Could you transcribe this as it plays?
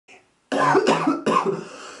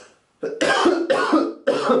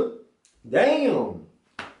Damn.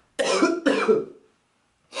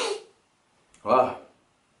 Wow.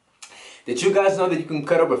 Did you guys know that you can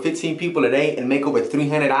cut over 15 people a day and make over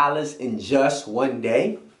 $300 in just one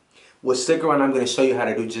day? Well, stick around, I'm going to show you how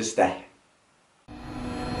to do just that.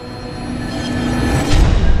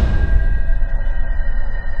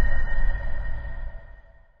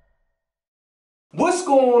 What's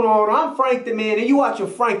going on? I'm Frank the Man, and you're watching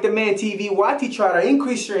Frank the Man TV, where I teach you how to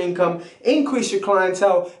increase your income, increase your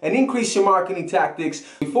clientele, and increase your marketing tactics.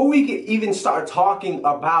 Before we can even start talking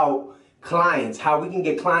about clients, how we can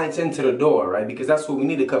get clients into the door, right? Because that's what we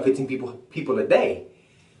need to cut 15 people a day,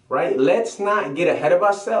 right? Let's not get ahead of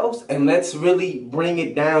ourselves, and let's really bring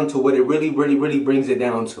it down to what it really brings it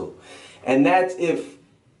down to. And that's if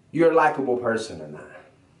you're a likable person or not.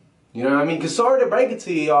 You know what I mean? Because sorry to break it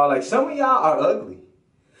to y'all, like some of y'all are ugly.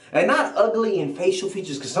 And not ugly in facial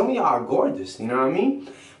features, because some of y'all are gorgeous, you know what I mean?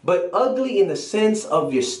 But ugly in the sense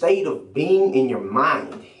of your state of being in your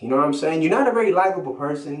mind. You know what I'm saying? You're not a very likable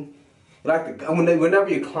person. You like to, whenever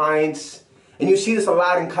your clients, and you see this a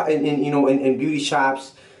lot in beauty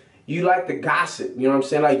shops, you like to gossip, you know what I'm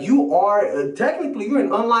saying? Like you are, technically you're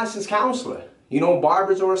an unlicensed counselor, you know,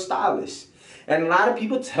 barbers or a stylist. And a lot of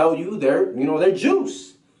people tell you they're juice.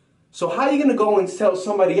 So how are you going to go and tell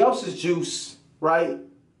somebody else's juice, right,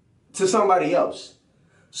 to somebody else?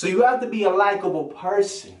 So you have to be a likable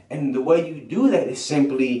person. And the way you do that is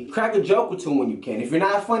simply crack a joke or two when you can. If you're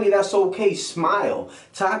not funny, that's okay. Smile.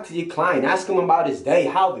 Talk to your client. Ask him about his day.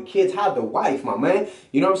 How the kids, how the wife, my man.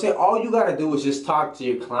 You know what I'm saying? All you got to do is just talk to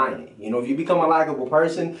your client. You know, if you become a likable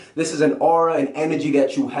person, this is an aura and energy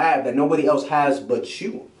that you have that nobody else has but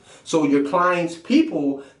you. So your clients,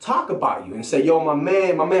 people talk about you and say, yo, my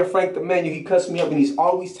man Frank the Man, he cuts me up and he's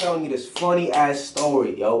always telling me this funny ass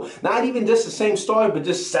story, yo. Not even just the same story, but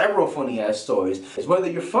just several funny ass stories. It's whether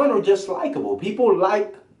you're fun or just likable. People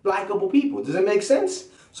like likable people. Does it make sense?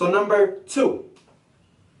 So number two,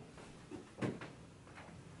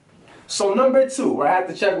 where I have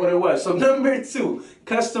to check what it was. So number two,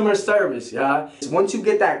 customer service, y'all. Once you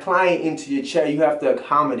get that client into your chair, you have to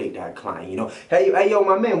accommodate that client, you know. Hey, yo,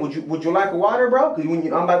 my man, would you like a water, bro? Because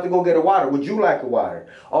I'm about to go get a water. Would you like a water?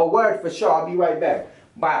 Oh, word, for sure. I'll be right back.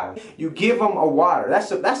 Wow. You give them a water.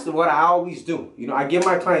 That's what I always do. You know, I give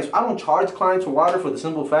my clients, I don't charge clients for water for the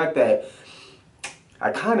simple fact that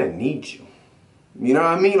I kind of need you. You know what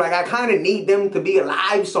I mean? Like, I kind of need them to be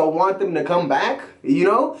alive, so I want them to come back, you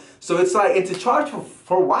know? So it's like, and to charge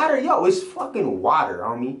for water, yo, it's fucking water,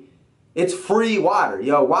 homie. It's free water,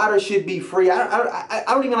 yo. Water should be free. I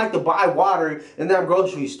don't even like to buy water in that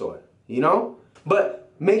grocery store, you know?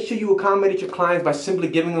 But make sure you accommodate your clients by simply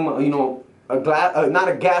giving them, a glass, not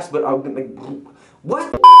a gas, but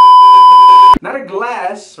what? Not a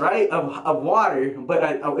glass, right, of water, but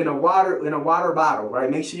in a water bottle, right?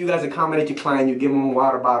 Make sure you guys accommodate your client. You give them a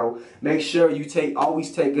water bottle. Make sure you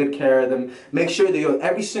always take good care of them. Make sure that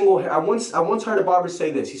every single. I once heard a barber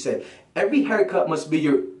say this. He said, every haircut must be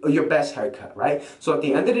your best haircut, right? So at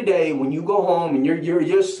the end of the day, when you go home and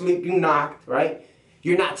you're asleep, you knocked, right?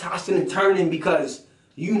 You're not tossing and turning because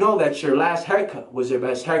you know that your last haircut was your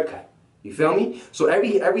best haircut. You feel me? So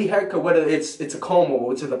every haircut, whether it's a comb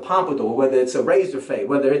or it's a pompadour, whether it's a razor fade,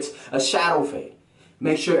 whether it's a shadow fade,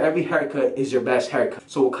 make sure every haircut is your best haircut.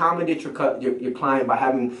 So accommodate your client by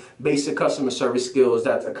having basic customer service skills.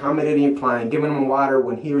 That's accommodating your client, giving them water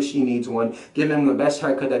when he or she needs one, giving them the best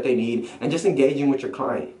haircut that they need, and just engaging with your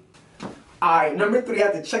client. All right, number three,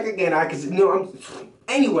 I have to check again, because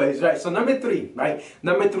anyways, right? So number three, right?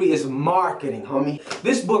 Number three is marketing, homie.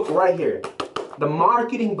 This book right here, The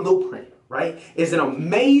Marketing Blueprint, right, is an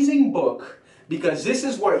amazing book because this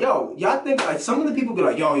is where, yo, y'all think, like, some of the people be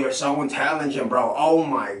like, yo, you're so intelligent, bro. Oh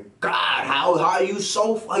my God, how are you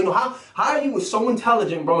so, how are you so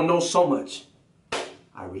intelligent, bro, and know so much?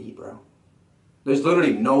 I read, bro. There's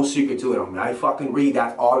literally no secret to it on me. I fucking read,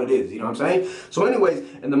 that's all it is, you know what I'm saying? So anyways,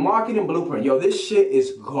 in The Marketing Blueprint, yo, this shit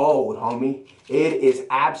is gold, homie. It is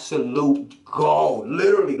absolute gold.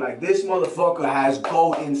 Literally, like, this motherfucker has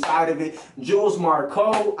gold inside of it. Jules,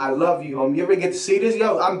 Marcoux, I love you, homie. You ever get to see this?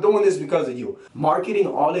 Yo, I'm doing this because of you. Marketing,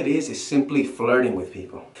 all it is simply flirting with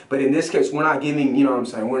people. But in this case, we're not giving, you know what I'm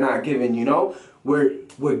saying? We're not giving,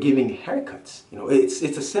 we're giving haircuts. You know, it's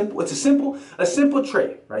a simple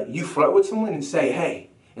trick, right? You flirt with someone and say, hey,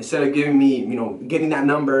 instead of giving me, getting that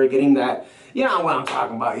number, getting that, you know what I'm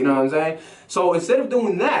talking about, you know what I'm saying? So instead of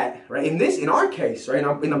doing that, right, in our case, right,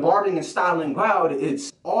 in the barbering and styling crowd,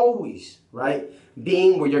 it's always, right,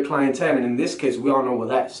 being with your clientele, and in this case, we all know what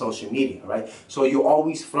that's social media, right? So you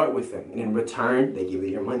always flirt with them, and in return, they give you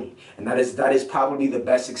your money. And that is probably the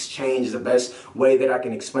best exchange, the best way that I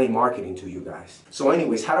can explain marketing to you guys. So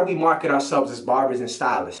anyways, how do we market ourselves as barbers and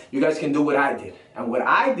stylists? You guys can do what I did. And what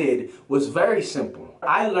I did was very simple.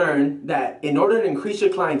 I learned that in order to increase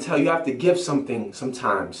your clientele, you have to give something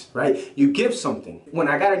sometimes, right? You give something. When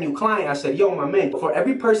I got a new client, I said, yo, my man, for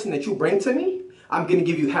every person that you bring to me, I'm gonna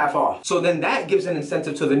give you half off. So then that gives an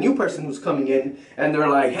incentive to the new person who's coming in, and they're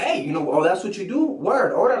like, hey, you know, oh, that's what you do?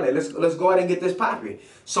 Word, orderly, let's go ahead and get this poppy.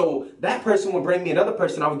 So that person would bring me another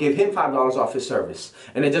person, I would give him $5 off his service.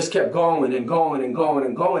 And it just kept going and going and going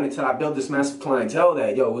and going until I built this massive clientele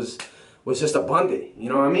that, yo, was just abundant, you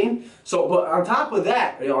know what I mean? So, but on top of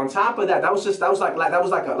that, that was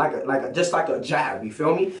like a jab, you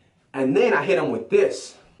feel me? And then I hit them with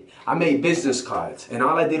this. I made business cards, and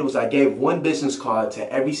all I did was I gave one business card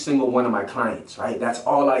to every single one of my clients, right? That's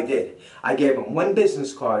all I did. I gave them one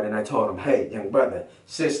business card, and I told them, hey, young brother,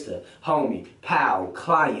 sister, homie, pal,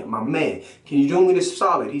 client, my man, can you do me this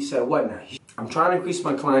solid? He said, what now? I'm trying to increase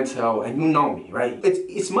my clientele, and you know me, right?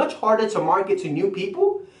 It's much harder to market to new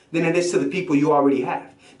people than it is to the people you already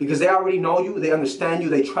have, because they already know you, they understand you,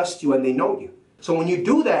 they trust you, and they know you. So when you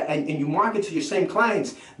do that and you market to your same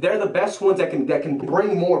clients, they're the best ones that can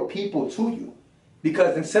bring more people to you.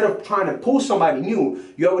 Because instead of trying to pull somebody new,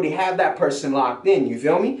 you already have that person locked in, you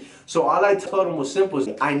feel me? So all I told them was simple.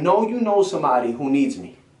 I know you know somebody who needs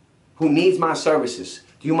me, who needs my services.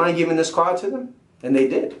 Do you mind giving this card to them? And they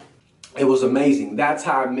did. It was amazing. That's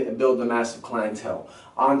how I build a massive clientele.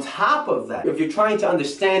 On top of that, if you're trying to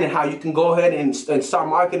understand how you can go ahead and start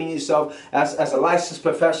marketing yourself as a licensed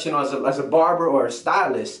professional, as a barber or a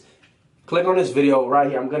stylist, click on this video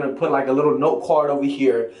right here. I'm going to put like a little note card over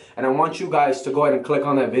here, and I want you guys to go ahead and click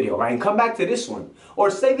on that video, right? And come back to this one,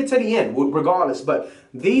 or save it to the end, regardless. But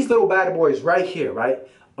these little bad boys right here, right?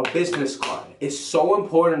 A business card. It's so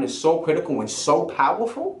important, it's so critical, and so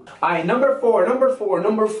powerful. All right, number four,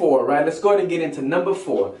 right? Let's go ahead and get into number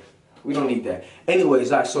 4. We don't need that.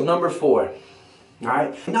 Anyways, all right, so number 4. All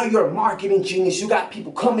right, now you're a marketing genius. You got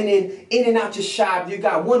people coming in and out your shop. You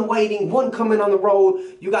got one waiting, one coming on the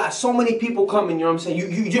road. You got so many people coming, you know what I'm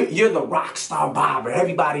saying? You're the rock star barber.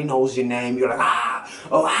 Everybody knows your name. You're like,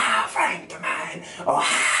 Frank the man.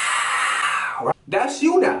 Right? That's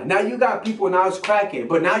you now. Now you got people, now it's cracking.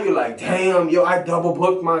 But now you're like, damn, yo, I double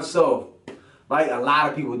booked myself. Like a lot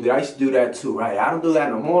of people do. I used to do that too, right? I don't do that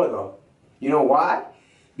no more though. You know why?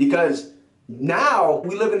 Because now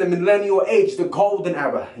we live in the millennial age, the golden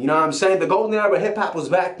era. You know what I'm saying? The golden era of hip-hop was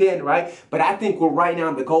back then, right? But I think we're right now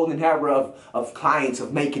in the golden era of clients,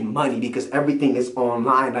 of making money, because everything is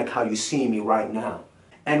online, like how you see me right now.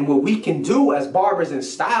 And what we can do as barbers and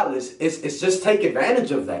stylists is just take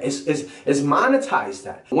advantage of that. Is monetize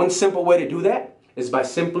that. One simple way to do that is by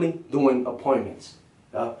simply doing appointments.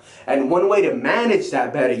 And one way to manage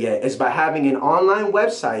that, better yet, is by having an online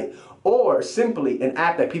website or simply an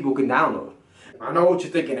app that people can download. I know what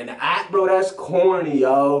you're thinking, an app, bro, that's corny,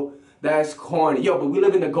 yo. That's corny. Yo, but we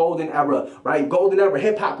live in the golden era, right? Golden era,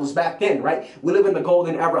 hip-hop was back then, right? We live in the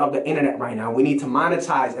golden era of the internet right now. We need to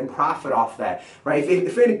monetize and profit off that, right?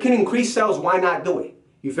 If it can increase sales, why not do it?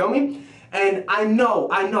 You feel me? And I know,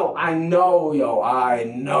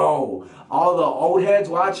 all the old heads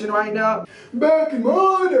watching right now. Back in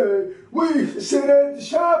my day, we used to sit at the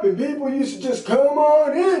shop and people used to just come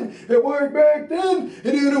on in. It worked back then, and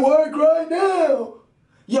it'll work right now.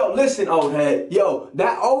 Yo, listen, old head. Yo,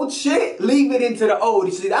 that old shit, leave it into the old.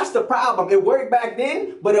 You see, that's the problem. It worked back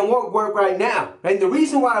then, but it won't work right now. And the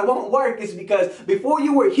reason why it won't work is because before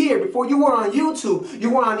you were here, before you were on YouTube,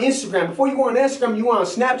 you were on Instagram. Before you were on Instagram, you were on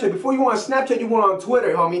Snapchat. Before you were on Snapchat, you were on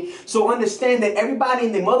Twitter, homie. So understand that everybody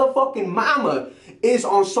in the motherfucking mama is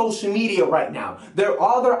on social media right now.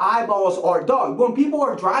 All their eyeballs are dog. When people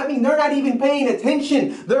are driving, they're not even paying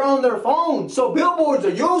attention. They're on their phone. So billboards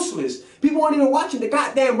are useless. People aren't even watching the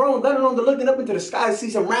goddamn road, let alone they're looking up into the sky to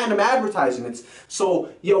see some random advertisements.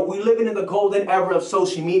 So, yo, we living in the golden era of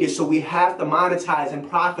social media, so we have to monetize and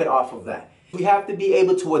profit off of that. We have to be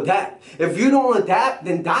able to adapt. If you don't adapt,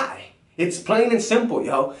 then die. It's plain and simple,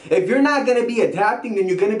 yo. If you're not going to be adapting, then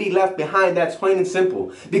you're going to be left behind. That's plain and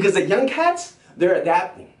simple. Because the young cats, they're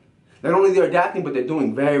adapting. Not only they're adapting, but they're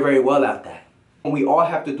doing very, very well at that. And we all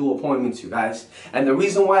have to do appointments, you guys. And the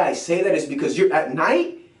reason why I say that is because you're at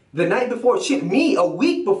night, the night before, shit, me, a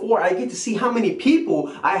week before, I get to see how many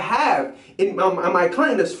people I have in my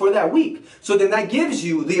client list for that week. So then that gives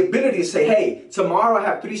you the ability to say, hey, tomorrow I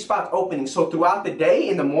have 3 spots opening. So throughout the day,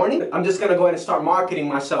 in the morning, I'm just going to go ahead and start marketing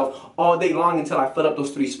myself all day long until I fill up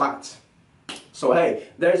those 3 spots. So hey,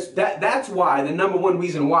 that's why, the number one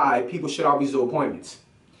reason why people should always do appointments.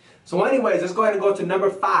 So anyways, let's go ahead and go to number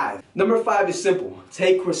 5. Number 5 is simple.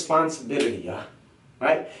 Take responsibility, y'all.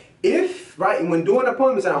 Right? When doing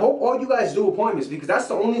appointments, and I hope all you guys do appointments, because that's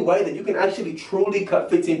the only way that you can actually truly cut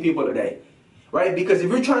 15 people a day. Right? Because if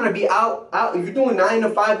you're trying to be out, if you're doing 9 to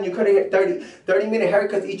 5 and you're cutting 30-minute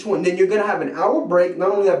haircuts each one, then you're going to have an hour break. Not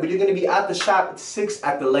only that, but you're going to be at the shop at 6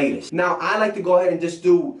 at the latest. Now, I like to go ahead and just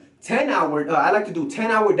do 10-hour, I like to do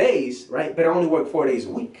 10-hour days, right? But I only work 4 days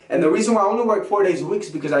a week. And the reason why I only work 4 days a week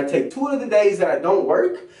is because I take 2 of the days that I don't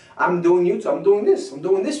work, I'm doing YouTube, I'm doing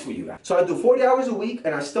this for you guys. So I do 40 hours a week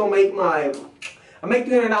and I still make I make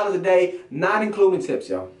 $300 a day, not including tips,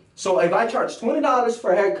 y'all. So if I charge $20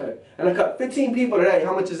 for a haircut and I cut 15 people a day,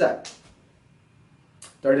 how much is that?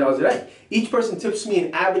 $30 a day. Each person tips me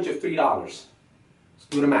an average of $3. Let's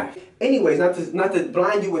do the math. Anyways, not to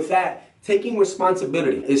blind you with that, taking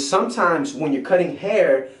responsibility is sometimes when you're cutting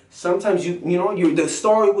hair, sometimes the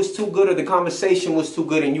story was too good or the conversation was too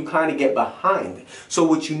good and you kind of get behind. So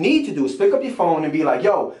what you need to do is pick up your phone and be like,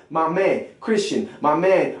 yo, my man Christian, my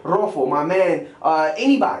man Rofo, my man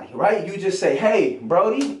anybody, right? You just say, hey,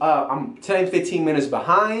 Brody, I'm 10-15 minutes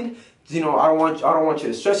behind. I don't want you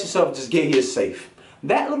to stress yourself. Just get here safe.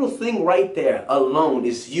 That little thing right there alone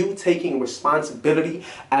is you taking responsibility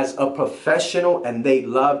as a professional, and they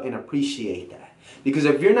love and appreciate that. Because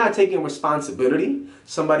if you're not taking responsibility,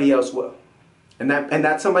 somebody else will. And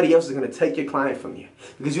that somebody else is going to take your client from you.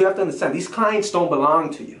 Because you have to understand, these clients don't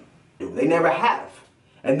belong to you. They never have.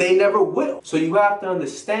 And they never will. So you have to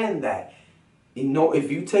understand that.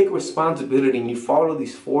 If you take responsibility and you follow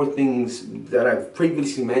these 4 things that I've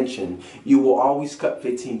previously mentioned, you will always cut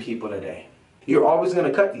 15 people a day. You're always going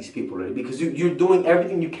to cut these people because you're doing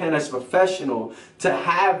everything you can as a professional to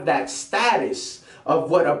have that status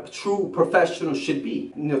of what a true professional should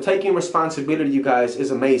be. Taking responsibility, you guys,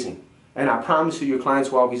 is amazing. And I promise you, your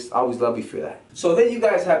clients will always love you for that. So there you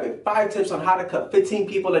guys have it. 5 tips on how to cut 15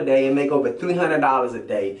 people a day and make over $300 a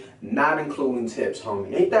day, not including tips,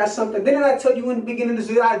 homie. Ain't that something? Didn't I tell you in the beginning of this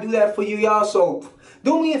video I do that for you, y'all? So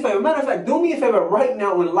do me a favor. Matter of fact, do me a favor right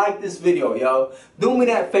now and like this video, yo. Do me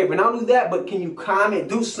that favor. Not only that, but can you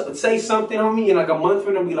comment, say something on me in like a month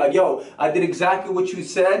from now, be like, yo, I did exactly what you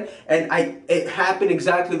said, and it happened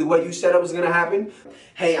exactly the way you said it was gonna happen.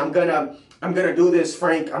 Hey, I'm gonna do this,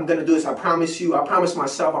 Frank. I'm gonna do this. I promise you. I promise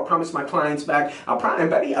myself. I promise my clients back. And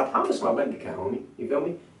baby, I promise my bank account, homie. You feel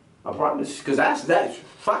me? I promise, because that's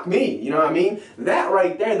fuck me. You know what I mean? That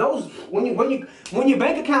right there. Those when your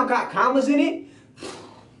bank account got commas in it.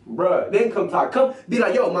 Bruh, then come talk. Come be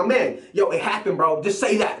like, yo, my man, yo, it happened, bro. Just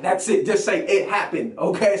say that. That's it. Just say it happened.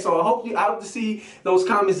 Okay? So I hope to see those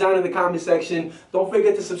comments down in the comment section. Don't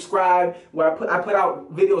forget to subscribe. Where I put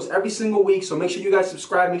out videos every single week. So make sure you guys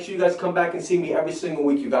subscribe. Make sure you guys come back and see me every single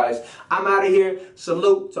week, you guys. I'm out of here.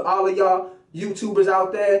 Salute to all of y'all YouTubers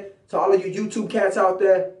out there. To all of you YouTube cats out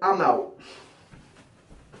there. I'm out.